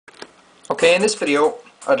Okay, in this video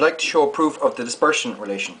I'd like to show a proof of the dispersion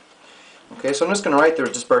relation. Okay, so I'm just going to write the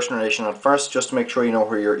dispersion relation at first just to make sure you know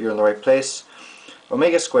where you're in the right place.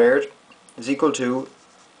 Omega squared is equal to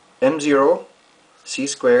m0 c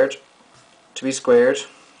squared to b squared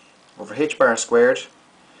over h bar squared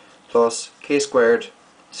plus k squared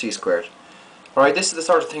c squared. Alright, this is the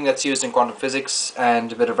sort of thing that's used in quantum physics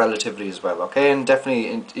and a bit of relativity as well, okay, and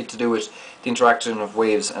definitely to do with the interaction of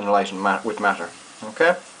waves and light and with matter.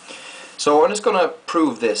 Okay, so I'm just going to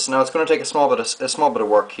prove this. Now it's going to take a small bit of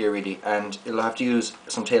work here really, and it'll have to use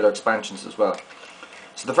some Taylor expansions as well.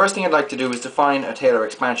 So the first thing I'd like to do is define a Taylor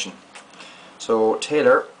expansion. So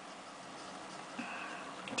Taylor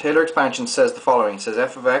expansion says the following. It says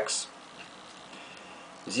f of x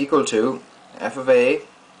is equal to f of a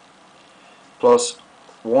plus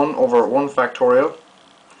 1 over 1 factorial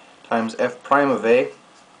times f prime of a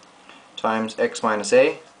times x minus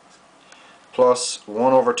a plus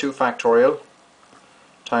 1 over 2 factorial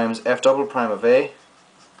times f double prime of a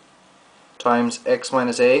times x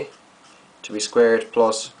minus a to be squared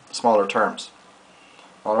plus smaller terms.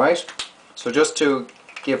 Alright, so just to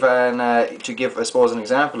give I suppose an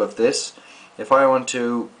example of this, if I want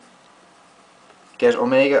to get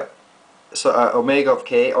omega of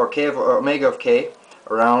k, or omega of k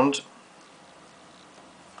around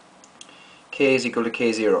k is equal to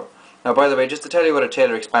k0. Now by the way, just to tell you what a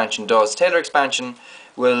Taylor expansion does, Taylor expansion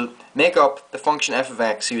will make up the function f of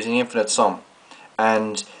x using infinite sum,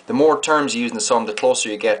 and the more terms you use in the sum, the closer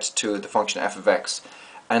you get to the function f of x,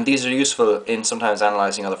 and these are useful in sometimes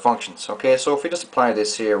analysing other functions. Okay, so if we just apply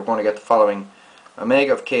this here, we're going to get the following: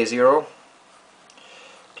 omega of k0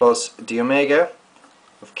 plus d omega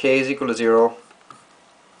of k is equal to 0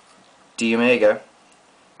 d omega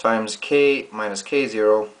times k minus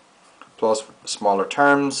k0 plus smaller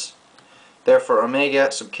terms. Therefore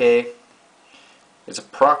omega sub k is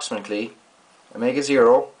approximately omega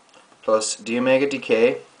 0 plus d omega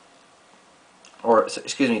dk, or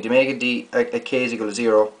excuse me, d omega d at k is equal to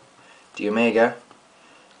 0 d omega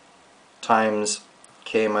times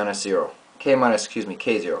k minus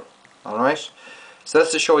k0. Alright? So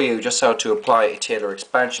that's to show you just how to apply a Taylor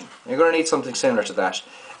expansion. You're going to need something similar to that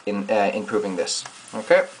in proving this.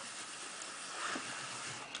 Okay?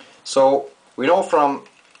 So we know from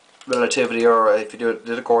relativity, or if you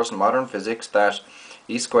did a course in modern physics, that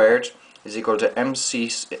E squared is equal to mc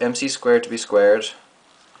squared to b squared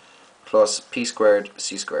plus p squared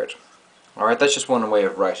c squared. Alright, that's just one way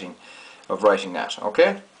of writing that.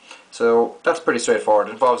 Okay? So that's pretty straightforward.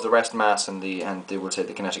 It involves the rest mass and we'll say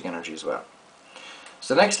the kinetic energy as well.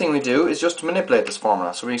 So the next thing we do is just to manipulate this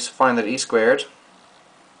formula. So we find that E squared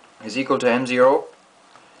is equal to m0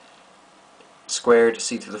 squared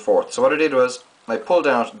c to the fourth. So what I did was I pulled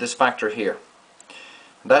out this factor here.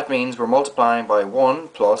 That means we're multiplying by 1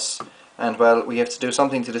 plus, and well, we have to do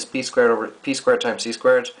something to this p squared times c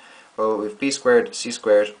squared. Well, we have p squared c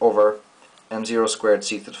squared over m0 squared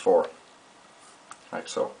c to the 4. Like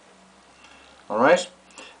so. Alright?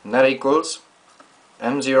 And that equals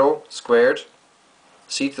m0 squared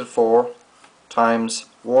c to the 4 times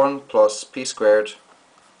 1 plus p squared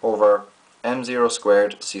over m0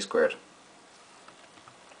 squared c squared.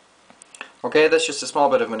 Okay, that's just a small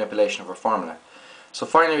bit of manipulation of our formula. So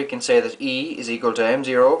finally we can say that E is equal to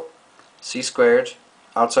m0 c squared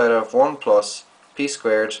outside of 1 plus p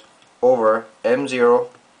squared over m0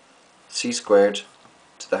 c squared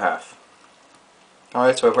to the half.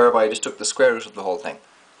 Alright, so whereby I just took the square root of the whole thing.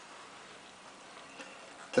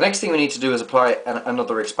 The next thing we need to do is apply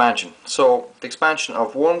another expansion. So the expansion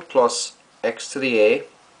of 1 plus x to the a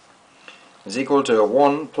is equal to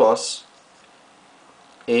 1 plus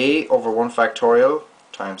a over 1 factorial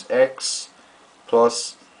times x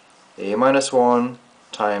plus a minus 1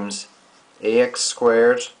 times ax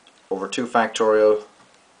squared over 2 factorial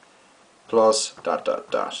plus dot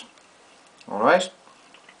dot dot. Alright?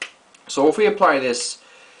 So if we apply this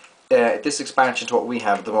expansion to what we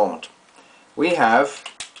have at the moment, we have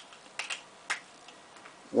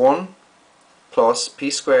 1 plus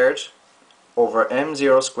p squared over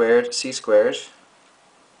m0 squared c squared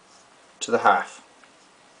to the half.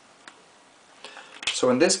 So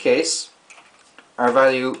in this case, our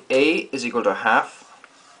value a is equal to half,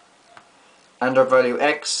 and our value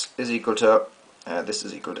x is equal to, this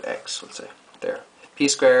is equal to x, let's say, there. P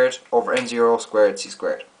squared over m0 squared c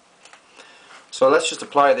squared. So let's just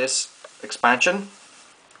apply this expansion,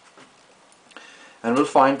 and we'll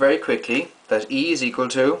find very quickly that E is equal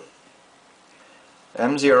to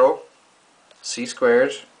m0 c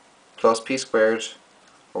squared plus p squared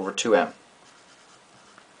over 2m.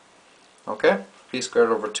 Okay? P squared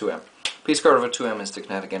over 2m. P squared over 2m is the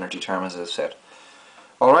kinetic energy term, as I've said.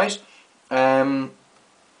 Alright,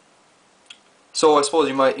 So I suppose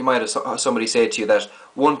you might have somebody say to you that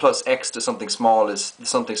 1 plus x to something small is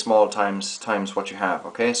something small times what you have.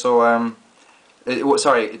 Okay, so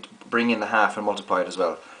bring in the half and multiply it as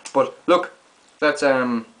well. But look, that's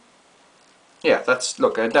yeah, that's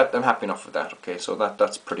look. I'm happy enough with that. Okay, so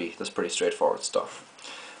that's pretty straightforward stuff.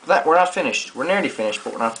 But we're not finished. We're nearly finished,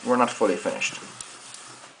 but we're not fully finished.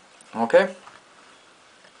 Okay.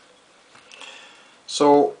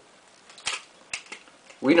 So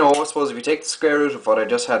we know, I suppose, if you take the square root of what I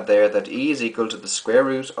just had there, that e is equal to the square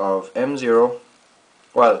root of m0.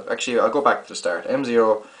 Well, actually, I'll go back to the start.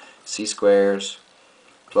 m0 c squared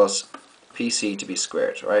plus pc to be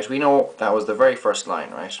squared. Right? We know that was the very first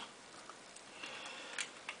line, right?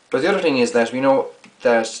 But the other thing is that we know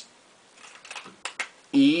that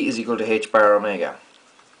E is equal to h bar omega.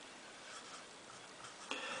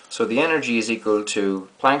 So the energy is equal to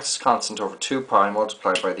Planck's constant over 2 pi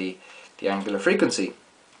multiplied by the angular frequency.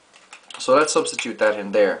 So let's substitute that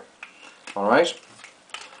in there. Alright?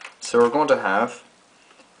 So we're going to have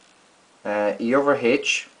E over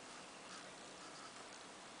h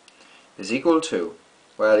is equal to,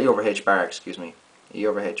 well, E over h bar, excuse me, E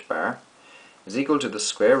over h bar is equal to the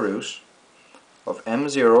square root of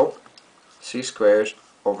m0 c squared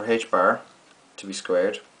over h bar to be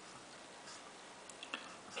squared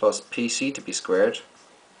plus pc to be squared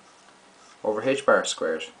over h bar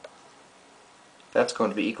squared. That's going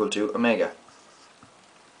to be equal to omega.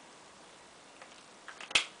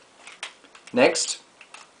 Next,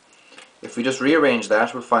 if we just rearrange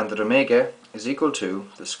that, we'll find that omega is equal to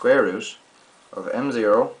the square root of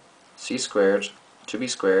m0 c squared to be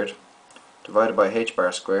squared divided by h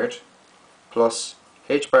bar squared plus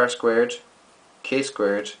h bar squared k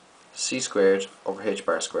squared c squared over h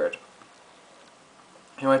bar squared.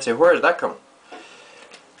 You might say, where did that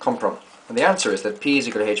come from? And the answer is that p is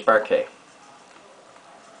equal to h bar k.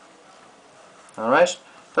 Alright,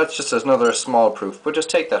 that's just another small proof, but just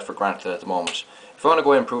take that for granted at the moment. If you want to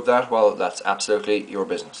go and prove that, well, that's absolutely your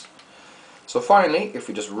business. So finally, if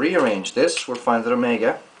we just rearrange this, we'll find that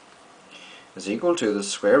omega is equal to the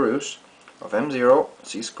square root of m0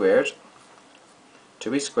 c squared to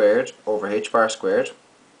be squared over h bar squared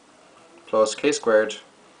plus k squared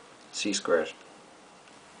c squared.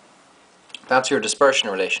 That's your dispersion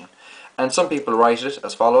relation. And some people write it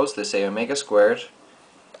as follows. They say omega squared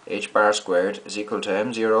h bar squared is equal to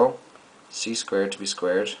m0 c squared to be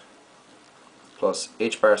squared plus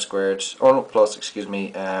h bar squared, oh no, plus, excuse me,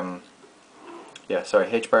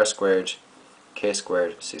 h bar squared k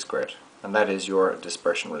squared c squared. And that is your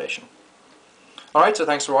dispersion relation. Alright, so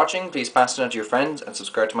thanks for watching. Please pass it on to your friends and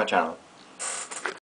subscribe to my channel.